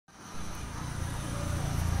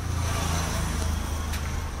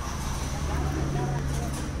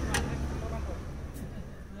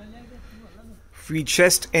We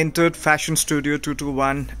just entered Fashion Studio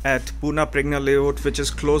 221 at Pune Pregna Layout, which is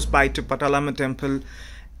close by to Patalama Temple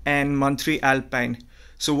and Mantri Alpine.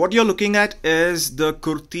 So what you're looking at is the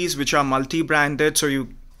kurtis, which are multi-branded. So you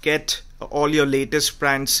get all your latest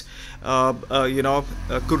brands,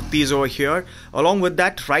 kurtis over here. Along with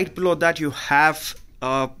that, right below that, you have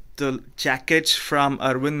the jackets from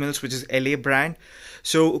Arvind Mills, which is LA brand.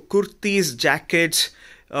 So kurtis, jackets.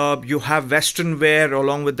 You have Western wear.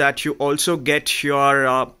 Along with that, you also get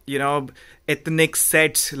your, ethnic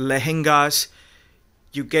sets, lehengas.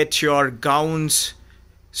 You get your gowns.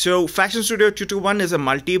 So Fashion Studio 221 is a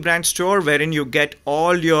multi-brand store wherein you get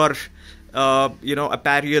all your,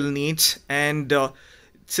 apparel needs. And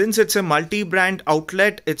since it's a multi-brand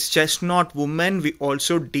outlet, it's just not women. We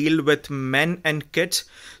also deal with men and kids.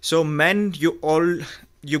 So men,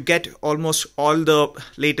 you get almost all the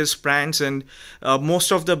latest brands, and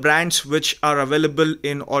most of the brands which are available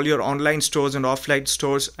in all your online stores and offline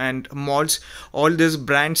stores and malls. All these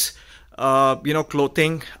brands,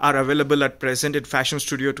 clothing are available at present in Fashion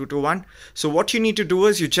Studio 221. So what you need to do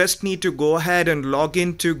is you just need to go ahead and log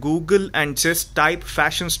into Google and just type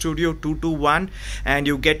Fashion Studio 221, and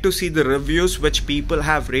you get to see the reviews which people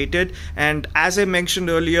have rated. And as I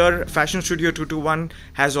mentioned earlier, Fashion Studio 221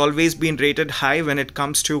 has always been rated high when it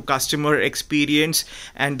comes to customer experience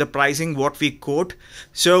and the pricing what we quote.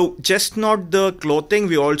 So just not the clothing,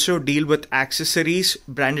 we also deal with accessories,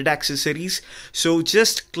 branded accessories. So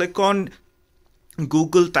just click on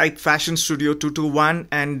Google, type Fashion Studio 221,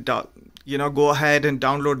 and go ahead and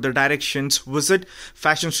download the directions. Visit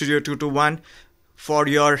Fashion Studio 221 for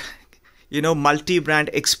your multi-brand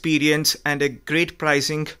experience and a great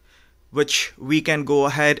pricing, which we can go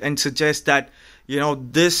ahead and suggest that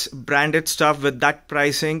this branded stuff with that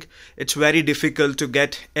pricing, it's very difficult to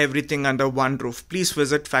get everything under one roof. Please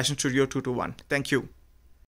visit Fashion Studio 221. Thank you.